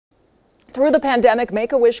Through the pandemic,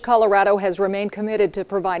 Make-A-Wish Colorado has remained committed to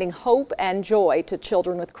providing hope and joy to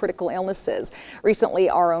children with critical illnesses. Recently,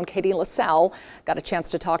 our own Katie LaSalle got a chance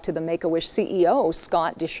to talk to the Make-A-Wish CEO,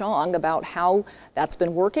 Scott Dishong, about how that's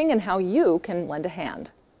been working and how you can lend a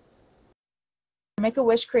hand.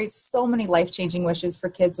 Make-A-Wish creates so many life-changing wishes for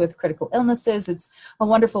kids with critical illnesses. It's a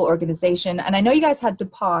wonderful organization. And I know you guys had to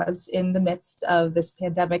pause in the midst of this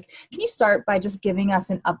pandemic. Can you start by just giving us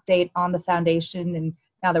an update on the foundation and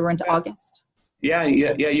now that we're into August? Yeah,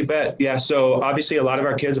 you bet. Yeah, so obviously a lot of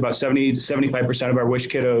our kids, about 75% of our Wish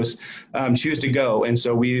kiddos choose to go. And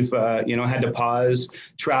so we've, had to pause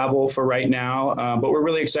travel for right now, but we're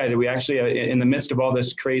really excited. We actually, in the midst of all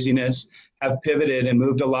this craziness, have pivoted and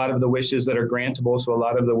moved a lot of the wishes that are grantable. So a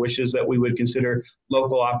lot of the wishes that we would consider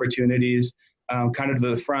local opportunities kind of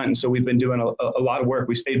to the front. And so we've been doing a lot of work.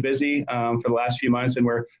 We stayed busy for the last few months, and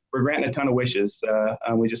we're granting a ton of wishes.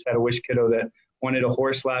 We just had a Wish kiddo that wanted a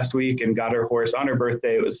horse last week and got her horse on her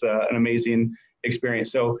birthday. It was an amazing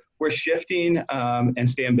experience. So we're shifting and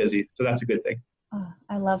staying busy. So that's a good thing. Oh,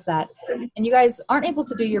 I love that. And you guys aren't able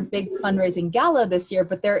to do your big fundraising gala this year,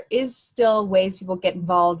 but there is still ways people get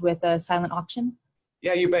involved with a silent auction.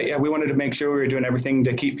 Yeah, you bet. Yeah, we wanted to make sure we were doing everything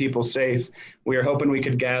to keep people safe. We were hoping we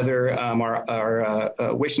could gather.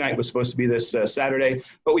 Our Wish Night was supposed to be this Saturday,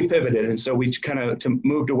 but we pivoted. And so we kind of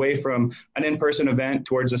moved away from an in-person event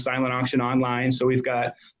towards a silent auction online. So we've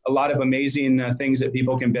got a lot of amazing things that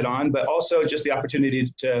people can bid on, but also just the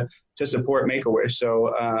opportunity to support Make-A-Wish.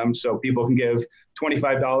 So people can give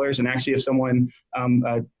 $25, and actually if someone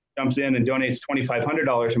jumps in and donates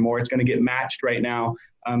 $2,500 or more, it's going to get matched right now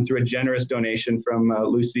through a generous donation from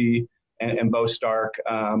Lucy and Bo Stark,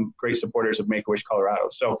 great supporters of Make-A-Wish Colorado.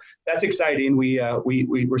 So that's exciting.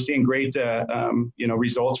 We're seeing great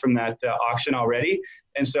results from that auction already.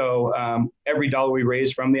 And so every dollar we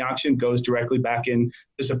raise from the auction goes directly back in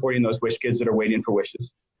to supporting those Wish kids that are waiting for wishes.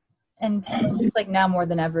 And it seems like now more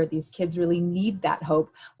than ever, these kids really need that hope.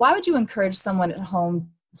 Why would you encourage someone at home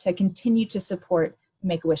to continue to support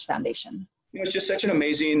Make-A-Wish Foundation? It's just such an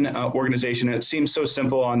amazing organization. It seems so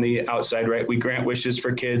simple on the outside, right? We grant wishes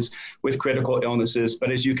for kids with critical illnesses.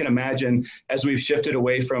 But as you can imagine, as we've shifted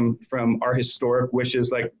away from our historic wishes,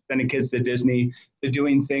 like sending kids to Disney, to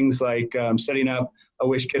doing things like setting up a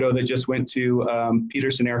Wish kiddo that just went to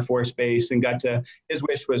Peterson Air Force Base and his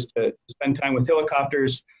wish was to spend time with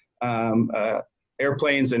helicopters,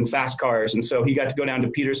 airplanes, and fast cars. And so he got to go down to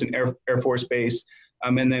Peterson Air Force Base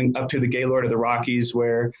and then up to the Gaylord of the Rockies,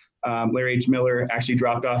 where Larry H. Miller actually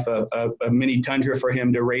dropped off a mini Tundra for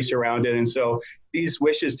him to race around in. And so these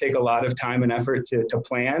wishes take a lot of time and effort to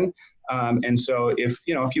plan. And so if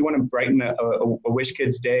you want to brighten a Wish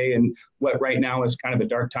kid's day, and what right now is kind of a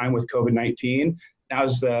dark time with COVID-19, now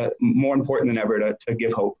is more important than ever to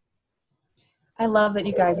give hope. I love that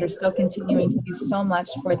you guys are still continuing to do so much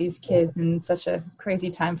for these kids in such a crazy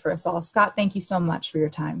time for us all. Scott, thank you so much for your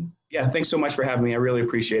time. Yeah, thanks so much for having me. I really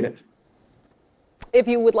appreciate it. If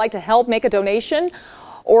you would like to help make a donation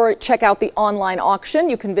or check out the online auction,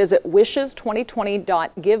 you can visit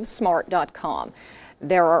wishes2020.givesmart.com.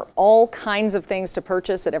 There are all kinds of things to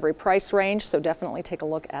purchase at every price range, so definitely take a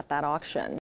look at that auction.